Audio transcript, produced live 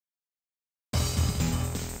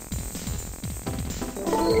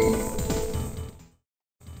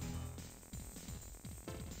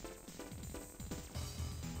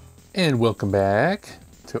And welcome back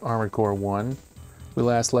to Armored Core 1. We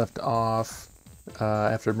last left off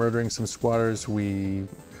after murdering some squatters. We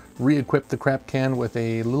re-equipped the crap can with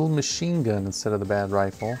a little machine gun instead of the bad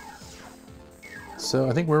rifle. So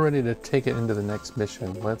I think we're ready to take it into the next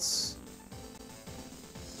mission. Let's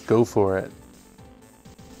go for it.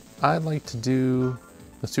 I'd like to do,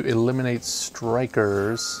 let's do eliminate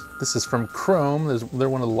strikers. This is from Chrome. They're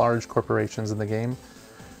one of the large corporations in the game.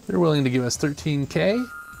 They're willing to give us 13K.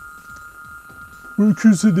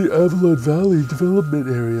 Workers in the Avalon Valley development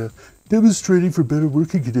area demonstrating for better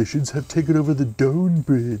working conditions have taken over the Doan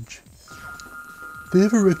Bridge. They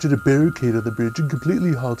have erected a barricade on the bridge and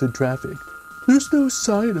completely halted traffic. There's no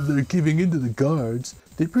sign of their giving in to the guards.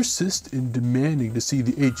 They persist in demanding to see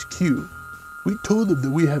the HQ. We told them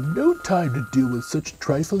that we have no time to deal with such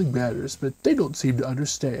trifling matters, but they don't seem to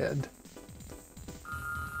understand.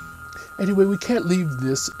 Anyway, we can't leave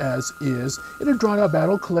this as is. In a drawn-out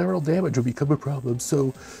battle, collateral damage will become a problem,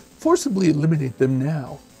 so forcibly eliminate them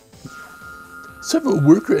now. Several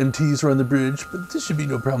worker MTs are on the bridge, but this should be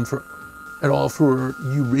no problem at all for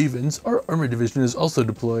you Ravens. Our armor division is also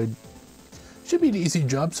deployed. Should be an easy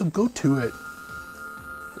job, so go to it.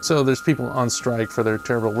 So there's people on strike for their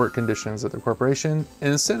terrible work conditions at their corporation,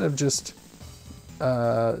 and instead of just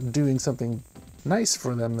doing something nice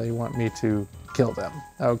for them, they want me to kill them.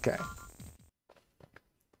 Okay.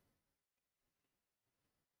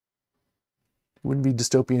 Wouldn't be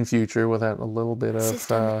dystopian future without a little bit of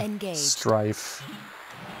strife.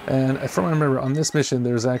 And if I remember, on this mission,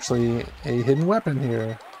 there's actually a hidden weapon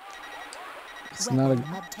here. It's not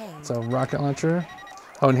a, it's a rocket launcher.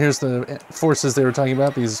 Oh, and here's the forces they were talking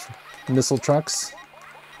about, these missile trucks.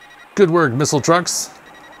 Good work, missile trucks.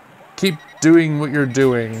 Keep doing what you're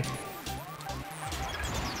doing.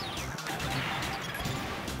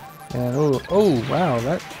 And oh wow,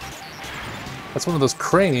 that's one of those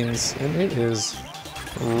cranes, and it is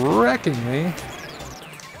wrecking me.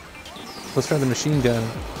 Let's try the machine gun.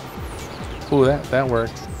 Oh, that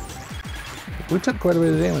worked. We took quite a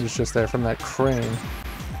bit of damage just there from that crane.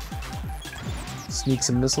 Sneak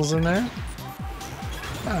some missiles in there.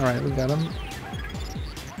 Alright, we got them.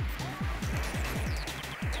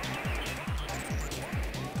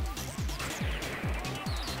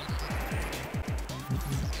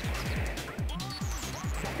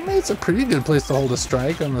 It's a pretty good place to hold a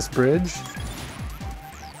strike on this bridge.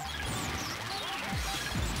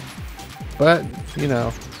 But, you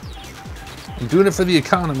know, I'm doing it for the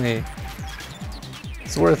economy.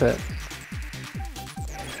 It's worth it.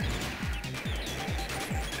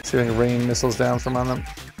 See if I can rain missiles down from on them.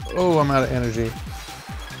 Oh, I'm out of energy.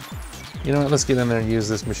 You know what, let's get in there and use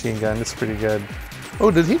this machine gun. It's pretty good.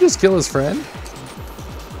 Oh, did he just kill his friend?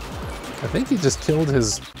 I think he just killed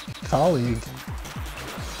his colleague.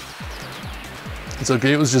 It's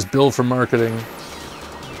okay, it was just billed for marketing.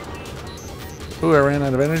 Ooh, I ran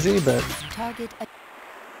out of energy, but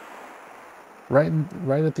right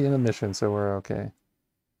at the end of the mission, so we're okay.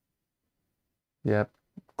 Yep,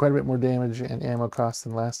 quite a bit more damage and ammo cost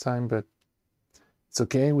than last time, but it's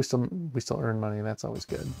okay. We still earn money. That's always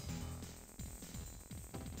good.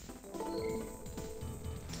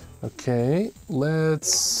 Okay,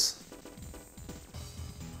 let's.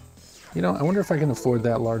 You know, I wonder if I can afford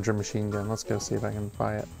that larger machine gun. Let's go see if I can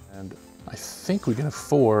buy it. And I think we can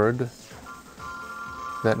afford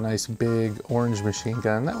that nice big orange machine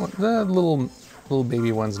gun. That one, the little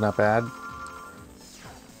baby one's not bad.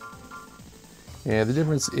 Yeah, the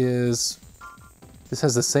difference is this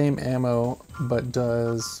has the same ammo, but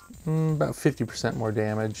does about 50% more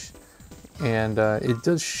damage. And it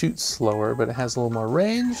does shoot slower, but it has a little more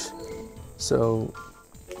range. So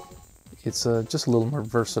it's just a little more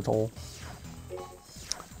versatile.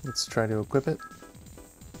 Let's try to equip it.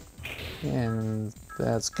 And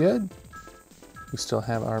that's good. We still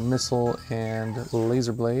have our missile and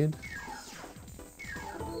laser blade.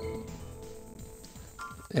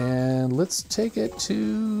 And let's take it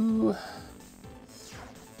to...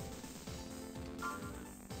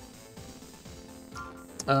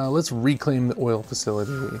 let's reclaim the oil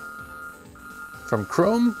facility. From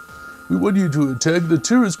Chrome, we want you to attack the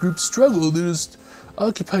terrorist group Struggle that is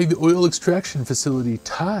occupying the oil extraction facility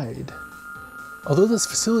Tide. Although this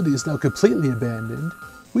facility is now completely abandoned,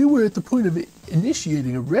 we were at the point of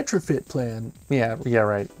initiating a retrofit plan. Yeah,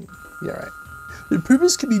 right. Yeah, right. The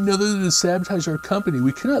purpose can be none other than to sabotage our company.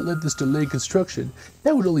 We cannot let this delay construction.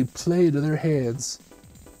 That would only play into their hands.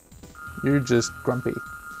 You're just grumpy.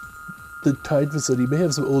 The Tide facility may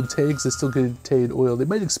have some old tanks that still contain oil. They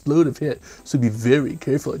might explode if hit, so be very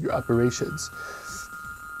careful in your operations.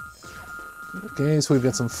 Okay, so we've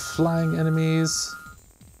got some flying enemies.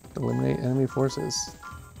 Eliminate enemy forces.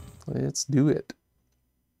 Let's do it.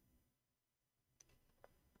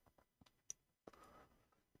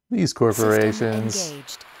 These corporations.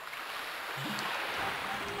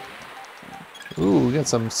 Ooh, we got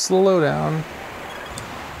some slowdown.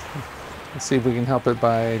 Let's see if we can help it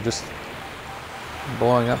by just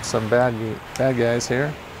blowing up some bad guys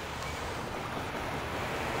here.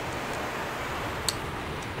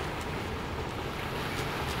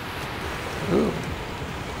 Ooh.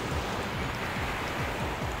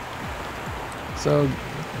 So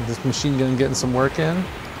this machine gun getting some work in.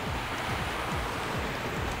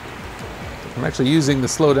 I'm actually using the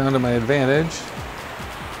slowdown to my advantage.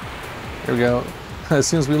 Here we go. As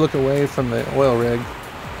soon as we look away from the oil rig,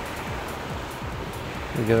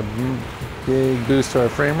 we get a big boost to our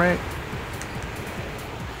frame rate.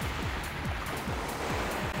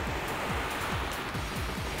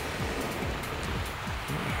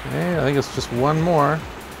 Okay, I think it's just one more.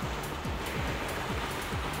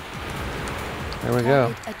 There we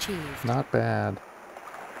go. Not bad.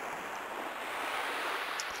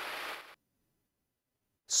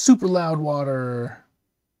 Super loud water.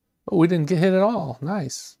 Oh, we didn't get hit at all.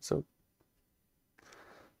 Nice. So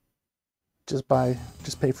just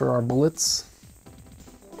pay for our bullets.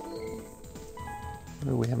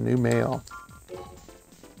 Oh, we have new mail.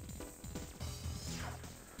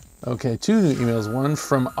 Okay, 2 new emails. One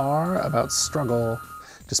from R about Struggle.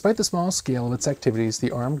 Despite the small scale of its activities,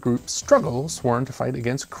 the armed group Struggle, sworn to fight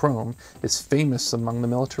against Chrome, is famous among the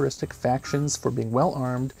militaristic factions for being well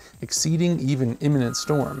armed, exceeding even Imminent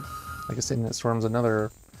Storm. I guess Imminent Storm's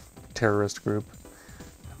another terrorist group.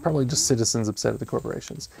 Probably just citizens upset at the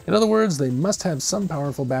corporations. In other words, they must have some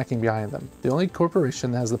powerful backing behind them. The only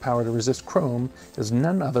corporation that has the power to resist Chrome is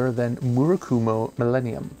none other than Murakumo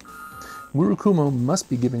Millennium. Murakumo must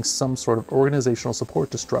be giving some sort of organizational support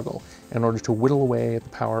to Struggle in order to whittle away at the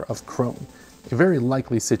power of Chrome. A very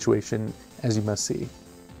likely situation, as you must see.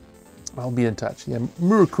 I'll be in touch. Yeah,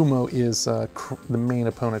 Murakumo is the main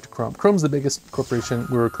opponent to Chrome. Chrome's the biggest corporation,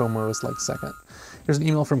 Murakumo is like second. Here's an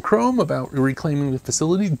email from Chrome about reclaiming the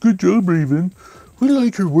facility. Good job, Raven. We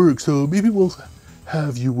like your work, so maybe we'll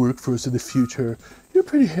have you work for us in the future. You're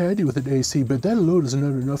pretty handy with an AC, but that alone is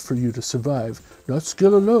not enough for you to survive. Not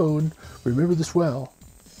skill alone. Remember this well.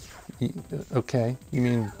 Okay, you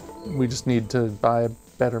mean we just need to buy a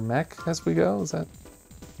better mech as we go? Is that?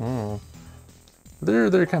 Oh.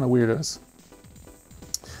 They're kind of weirdos.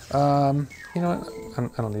 You know what?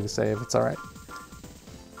 I don't need to save. It's all right.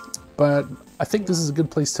 But I think this is a good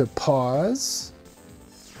place to pause.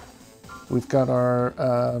 We've got our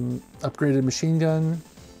upgraded machine gun.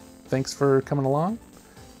 Thanks for coming along.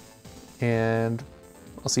 And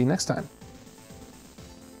I'll see you next time.